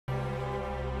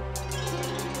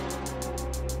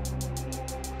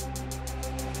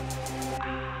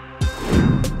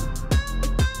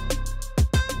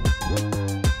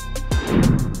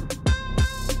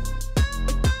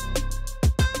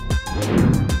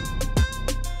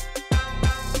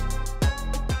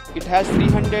has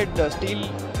 300 steel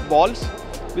balls,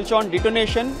 which on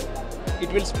detonation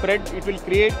it will spread, it will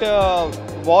create a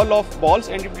wall of balls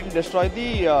and it will destroy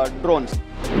the drones.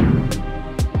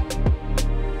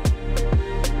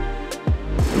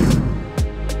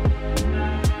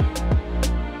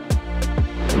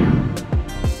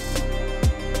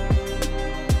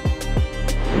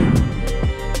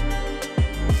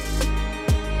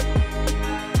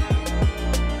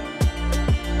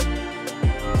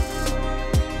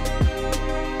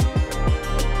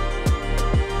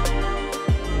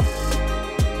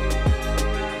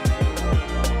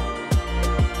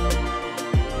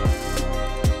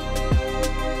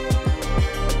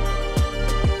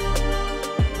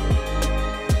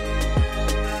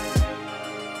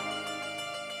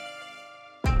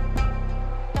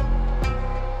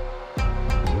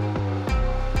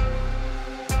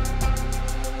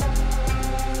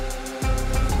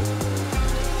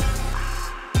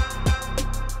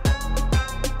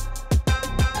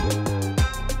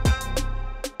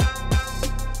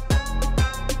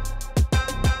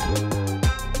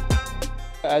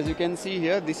 As you can see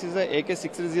here, this is a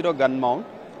AK-630 gun mount,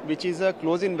 which is a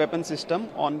close-in weapon system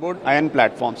on board iron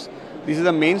platforms. This is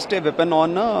a mainstay weapon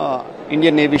on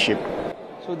Indian Navy ship.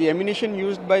 So the ammunition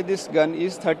used by this gun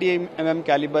is 30 mm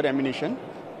caliber ammunition,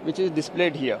 which is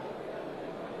displayed here.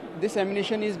 This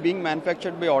ammunition is being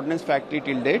manufactured by Ordnance Factory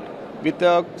till date, with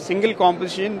a single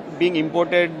composition being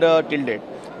imported till date.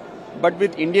 But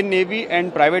with Indian Navy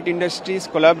and private industries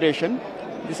collaboration,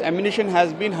 this ammunition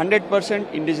has been 100%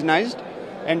 indigenized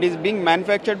and is being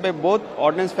manufactured by both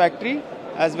Ordnance Factory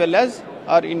as well as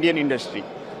our Indian industry.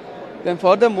 Then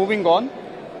further moving on,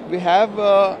 we have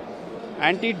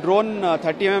anti-drone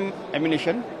 30 mm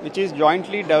ammunition, which is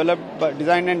jointly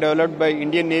designed and developed by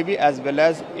Indian Navy as well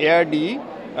as ARDE,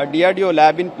 a DRDO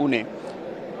lab in Pune.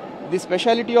 The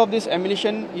speciality of this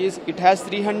ammunition is it has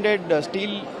 300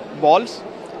 steel balls,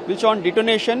 which on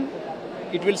detonation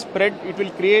it will spread, it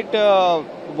will create a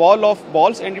wall of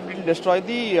balls and it will destroy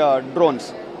the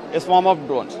drones, a swarm of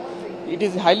drones. It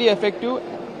is highly effective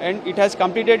and it has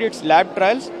completed its lab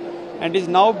trials and is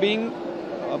now being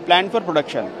planned for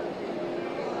production.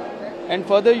 And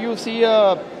further you see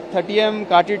a 30 mm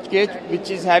cartridge cage which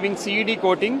is having CED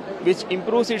coating, which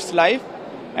improves its life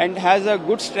and has a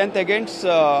good strength against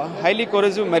highly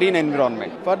corrosive marine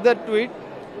environment. Further to it,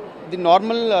 the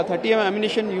normal 30 mm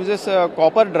ammunition uses a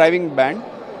copper driving band,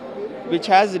 which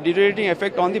has a deteriorating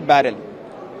effect on the barrel.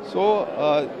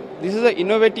 So this is an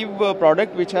innovative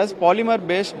product which has polymer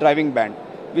based driving band,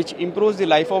 which improves the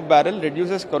life of barrel,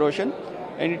 reduces corrosion,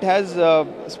 and it has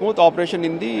smooth operation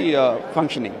in the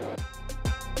functioning.